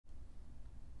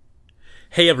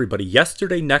Hey everybody,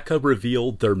 yesterday NECA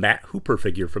revealed their Matt Hooper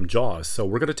figure from Jaws, so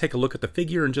we're going to take a look at the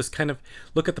figure and just kind of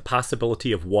look at the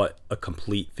possibility of what a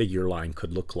complete figure line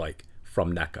could look like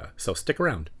from NECA. So stick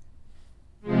around.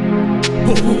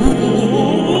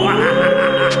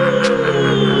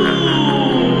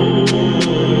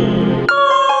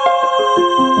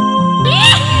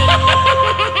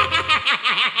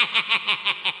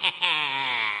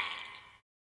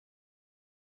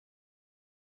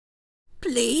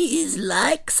 Please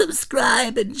like,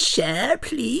 subscribe, and share.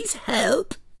 Please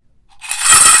help.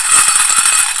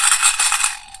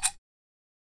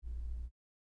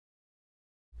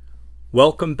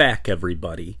 Welcome back,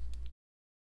 everybody.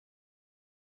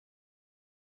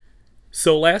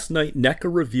 So last night,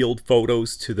 NECA revealed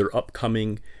photos to their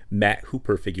upcoming Matt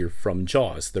Hooper figure from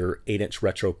Jaws, their 8-inch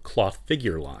retro cloth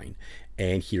figure line.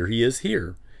 And here he is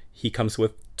here. He comes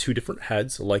with two different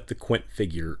heads like the Quint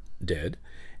figure did.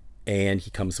 And he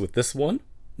comes with this one,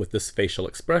 with this facial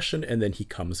expression, and then he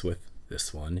comes with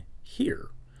this one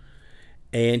here.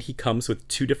 And he comes with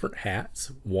two different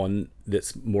hats, one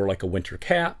that's more like a winter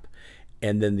cap,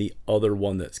 and then the other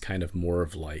one that's kind of more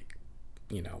of like,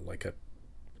 you know, like a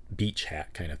beach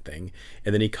hat kind of thing.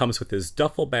 And then he comes with his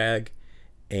duffel bag,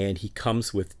 and he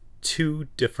comes with two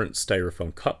different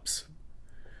styrofoam cups.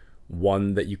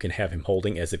 One that you can have him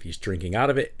holding as if he's drinking out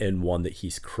of it, and one that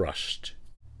he's crushed.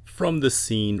 From the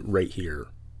scene right here.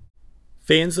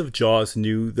 Fans of Jaws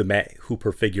knew the Matt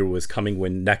Hooper figure was coming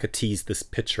when NECA teased this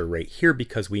picture right here,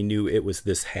 because we knew it was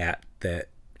this hat that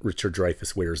Richard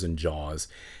Dreyfuss wears in Jaws.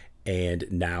 And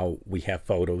now we have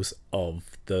photos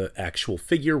of the actual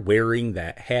figure wearing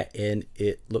that hat, and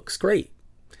it looks great.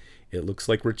 It looks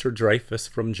like Richard Dreyfuss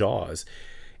from Jaws.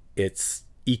 It's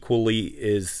equally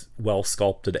as well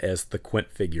sculpted as the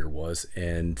Quint figure was,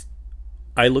 and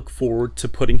I look forward to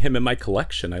putting him in my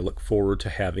collection. I look forward to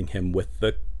having him with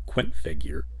the Quint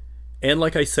figure. And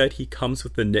like I said, he comes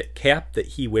with the knit cap that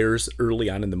he wears early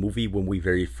on in the movie when we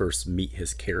very first meet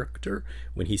his character,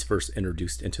 when he's first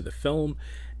introduced into the film.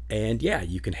 And yeah,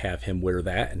 you can have him wear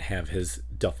that and have his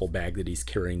duffel bag that he's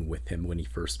carrying with him when he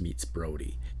first meets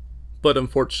Brody. But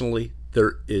unfortunately,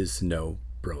 there is no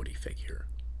Brody figure.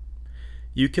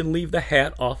 You can leave the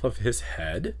hat off of his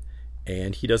head,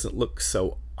 and he doesn't look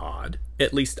so odd.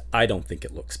 At least I don't think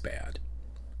it looks bad.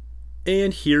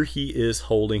 And here he is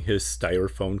holding his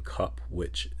styrofoam cup,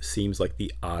 which seems like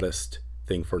the oddest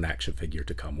thing for an action figure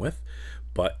to come with,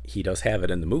 but he does have it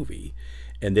in the movie.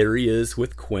 And there he is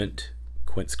with Quint.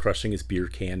 Quint's crushing his beer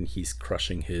can, he's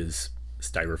crushing his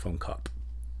styrofoam cup.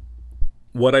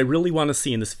 What I really want to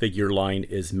see in this figure line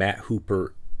is Matt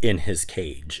Hooper in his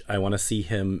cage. I want to see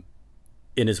him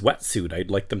in his wetsuit. I'd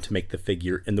like them to make the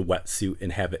figure in the wetsuit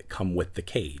and have it come with the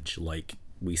cage like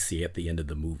we see at the end of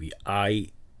the movie.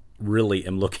 I really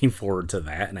am looking forward to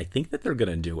that, and I think that they're going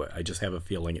to do it. I just have a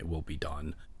feeling it will be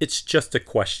done. It's just a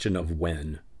question of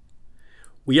when.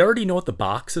 We already know what the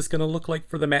box is going to look like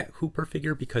for the Matt Hooper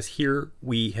figure, because here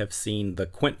we have seen the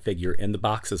Quint figure and the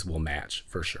boxes will match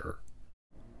for sure.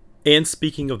 And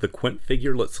speaking of the Quint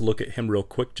figure, let's look at him real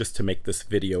quick just to make this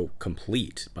video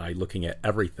complete by looking at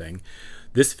everything.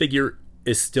 This figure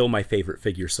is still my favorite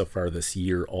figure so far this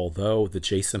year, although the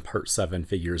Jason Part 7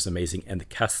 figure is amazing, and the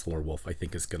Kessler Wolf I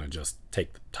think is going to just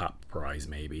take the top prize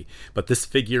maybe. But this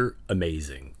figure,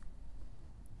 amazing.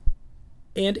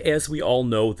 And as we all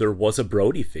know, there was a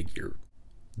Brody figure.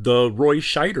 The Roy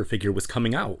Scheider figure was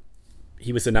coming out.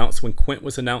 He was announced when Quint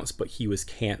was announced, but he was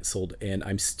canceled, and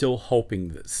I'm still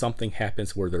hoping that something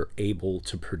happens where they're able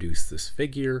to produce this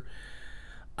figure.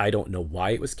 I don't know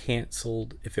why it was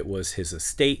canceled, if it was his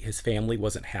estate, his family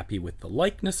wasn't happy with the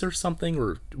likeness or something,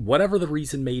 or whatever the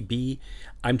reason may be.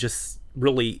 I'm just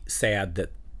really sad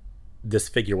that this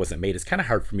figure wasn't made. It's kind of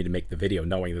hard for me to make the video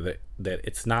knowing that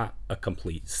it's not a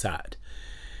complete set.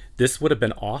 This would have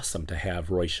been awesome to have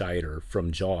Roy Scheider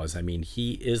from Jaws. I mean,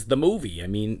 he is the movie. I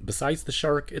mean, besides the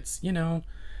shark, it's, you know,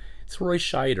 it's Roy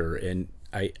Scheider. And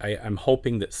I'm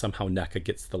hoping that somehow NECA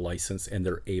gets the license and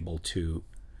they're able to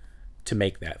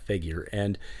make that figure.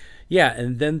 And yeah,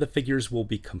 and then the figures will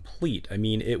be complete. I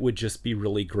mean, it would just be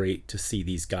really great to see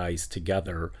these guys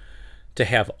together, to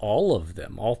have all of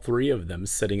them, all three of them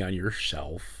sitting on your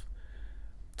shelf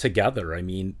together. I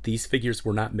mean, these figures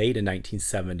were not made in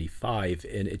 1975,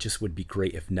 and it just would be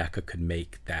great if NECA could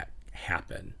make that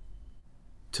happen,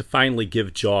 to finally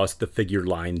give Jaws the figure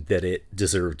line that it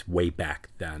deserved way back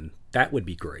then. That would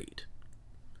be great.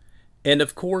 And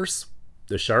of course,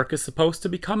 the shark is supposed to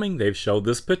be coming. They've showed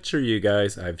this picture, you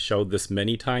guys. I've showed this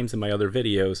many times in my other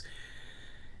videos.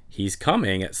 He's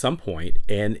coming at some point,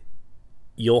 and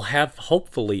you'll have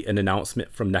hopefully an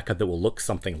announcement from NECA that will look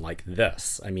something like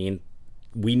this. I mean,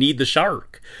 We need the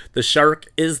shark. The shark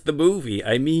is the movie.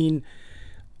 I mean,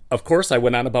 of course I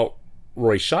went on about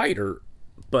Roy Scheider,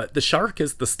 but the shark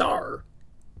is the star.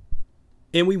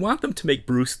 And we want them to make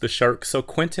Bruce the shark so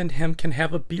Quint and him can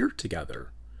have a beer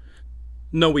together.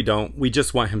 No, we don't. We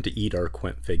just want him to eat our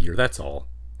Quint figure, that's all.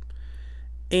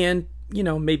 And, you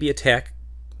know, maybe attack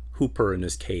Hooper in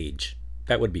his cage.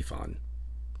 That would be fun.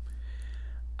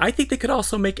 I think they could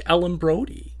also make Ellen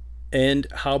Brody. And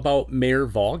how about Mayor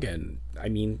Vaughan? I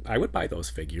mean, I would buy those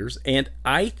figures. And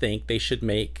I think they should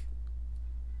make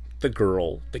the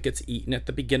girl that gets eaten at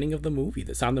the beginning of the movie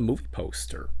that's on the movie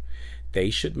poster. They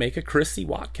should make a Chrissy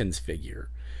Watkins figure.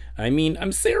 I mean,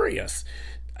 I'm serious.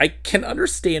 I can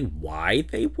understand why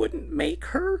they wouldn't make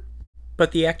her,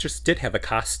 but the actress did have a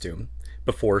costume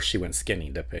before she went skinny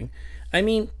dipping. I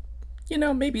mean, you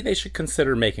know, maybe they should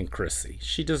consider making Chrissy.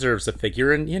 She deserves a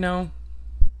figure, and, you know,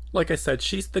 like I said,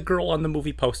 she's the girl on the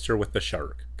movie poster with the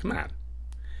shark. Come on.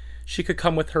 She could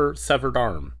come with her severed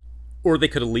arm. Or they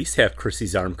could at least have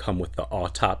Chrissy's arm come with the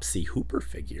Autopsy Hooper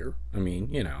figure. I mean,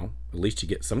 you know, at least you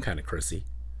get some kind of Chrissy.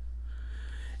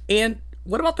 And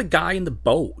what about the guy in the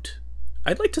boat?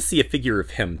 I'd like to see a figure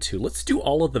of him too. Let's do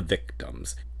all of the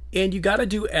victims. And you gotta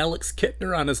do Alex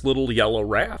Kittner on his little yellow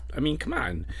raft. I mean, come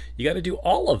on. You gotta do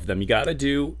all of them. You gotta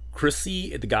do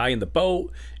Chrissy, the guy in the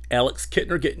boat, Alex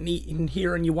Kittner getting eaten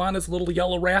here, and you want his little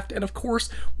yellow raft. And of course,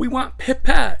 we want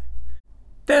Pipette.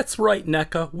 That's right,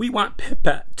 NECA. We want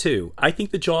Pipette, too. I think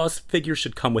the Jaws figure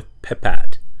should come with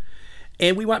Pipette.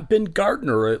 And we want Ben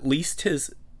Gardner, or at least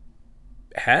his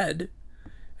head.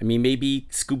 I mean, maybe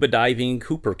scuba diving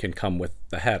Cooper can come with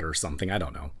the head or something. I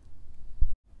don't know.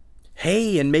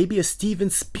 Hey, and maybe a Steven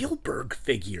Spielberg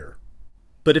figure.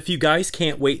 But if you guys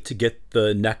can't wait to get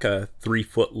the NECA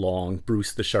 3-foot-long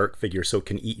Bruce the Shark figure so it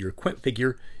can eat your Quint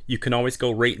figure, you can always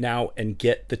go right now and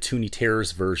get the Toonie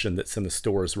Terrors version that's in the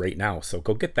stores right now. So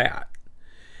go get that.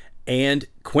 And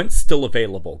Quint's still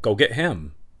available. Go get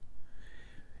him.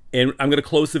 And I'm going to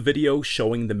close the video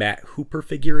showing the Matt Hooper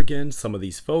figure again, some of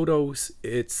these photos.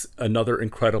 It's another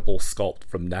incredible sculpt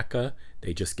from NECA.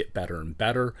 They just get better and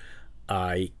better.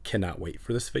 I cannot wait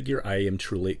for this figure. I am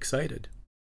truly excited.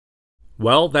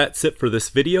 Well, that's it for this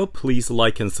video. Please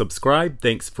like and subscribe.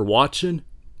 Thanks for watching.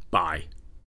 Bye.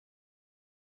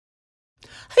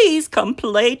 He's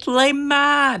completely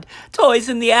mad. Toys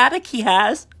in the attic he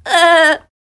has.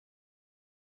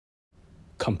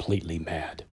 Completely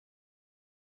mad.